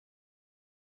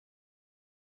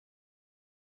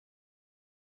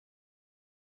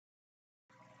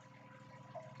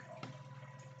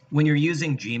When you're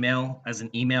using Gmail as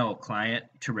an email client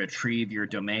to retrieve your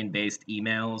domain-based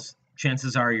emails,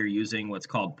 chances are you're using what's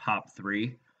called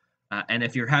POP3. And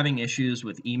if you're having issues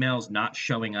with emails not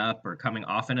showing up or coming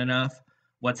often enough,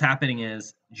 what's happening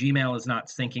is Gmail is not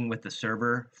syncing with the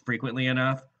server frequently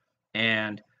enough,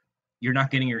 and you're not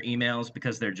getting your emails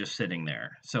because they're just sitting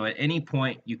there. So at any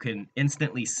point, you can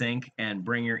instantly sync and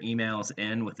bring your emails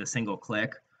in with a single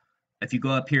click. If you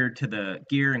go up here to the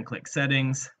gear and click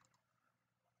settings,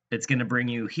 it's going to bring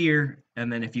you here.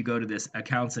 And then if you go to this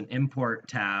accounts and import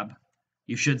tab,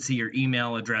 you should see your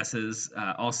email addresses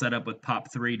all set up with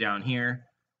POP3 down here.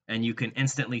 And you can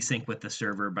instantly sync with the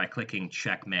server by clicking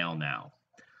check mail now.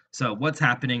 So what's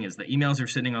happening is the emails are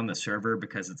sitting on the server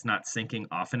because it's not syncing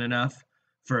often enough.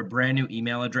 For a brand new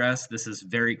email address, this is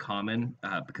very common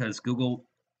because Google,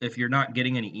 if you're not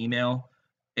getting any email,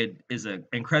 it is an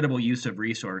incredible use of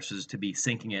resources to be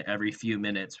syncing it every few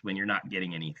minutes when you're not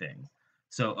getting anything.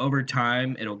 So over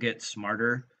time, it'll get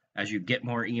smarter as you get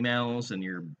more emails and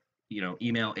your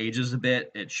email ages a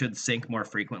bit. It should sync more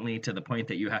frequently to the point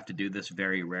that you have to do this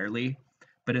very rarely.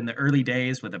 But in the early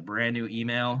days with a brand new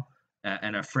email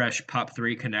and a fresh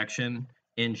POP3 connection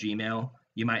in Gmail,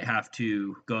 you might have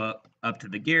to go up to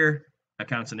the gear,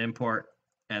 accounts and import,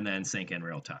 and then sync in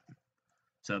real time.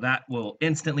 So that will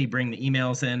instantly bring the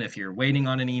emails in if you're waiting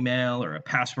on an email or a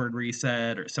password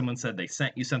reset or someone said they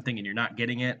sent you something and you're not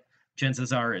getting it.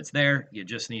 Chances are it's there. You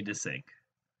just need to sync.